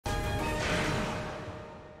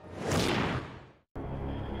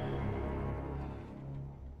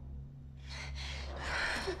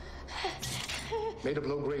Made of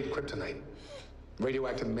low-grade kryptonite.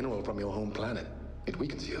 Radioactive mineral from your home planet. It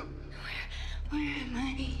weakens you. Where am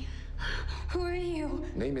I? Who are you?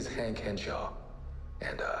 Name is Hank Henshaw.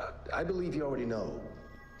 And, I believe you already know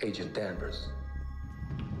Agent Danvers.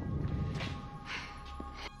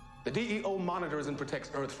 The DEO monitors and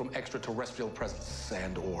protects Earth from extraterrestrial presence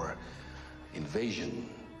and/or invasion.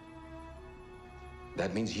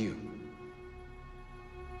 That means you.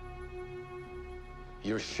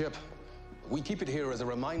 Your ship. We keep it here as a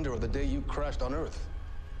reminder of the day you crashed on Earth.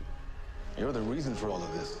 You're the reason for all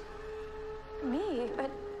of this. Me?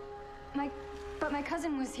 But my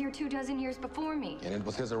cousin was here 24 years before me. And it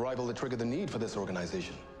was his arrival that triggered the need for this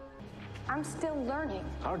organization. I'm still learning.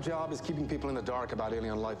 Our job is keeping people in the dark about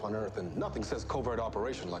alien life on Earth, and nothing says covert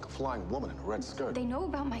operation like a flying woman in a red skirt. They know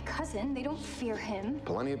about my cousin. They don't fear him.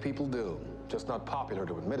 Plenty of people do, just not popular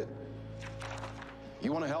to admit it.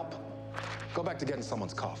 You want to help? Go back to getting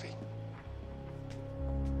someone's coffee.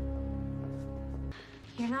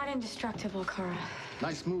 You're not indestructible, Kara.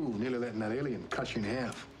 Nice move, nearly letting that alien cut you in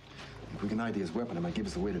half. If we can ID his weapon, it might give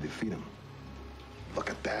us a way to defeat him. Look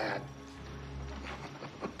at that.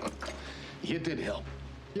 You did help.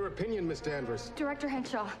 Your opinion, Miss Danvers. Director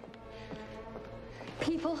Henshaw,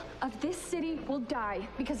 people of this city will die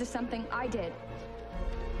because of something I did.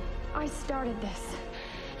 I started this.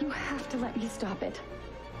 You have to let me stop it.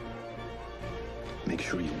 Make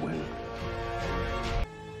sure you win.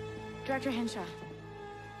 Director Henshaw,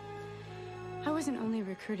 I wasn't only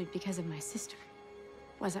recruited because of my sister,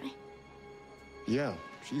 was I? Yeah,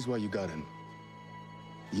 she's why you got in.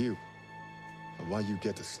 You are why you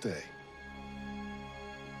get to stay.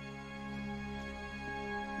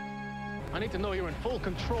 I need to know you're in full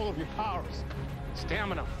control of your powers.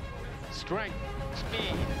 Stamina, strength,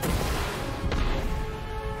 speed.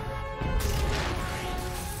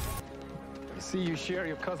 I see you share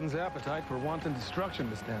your cousin's appetite for wanton destruction,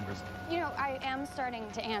 Miss Danvers. You know, I am starting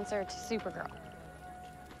to answer to Supergirl.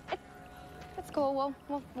 It's cool.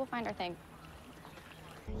 We'll find our thing.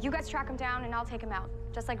 You guys track him down, and I'll take him out,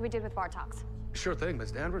 just like we did with Bartox. Sure thing,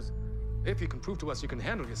 Miss Danvers. If you can prove to us you can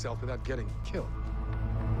handle yourself without getting killed.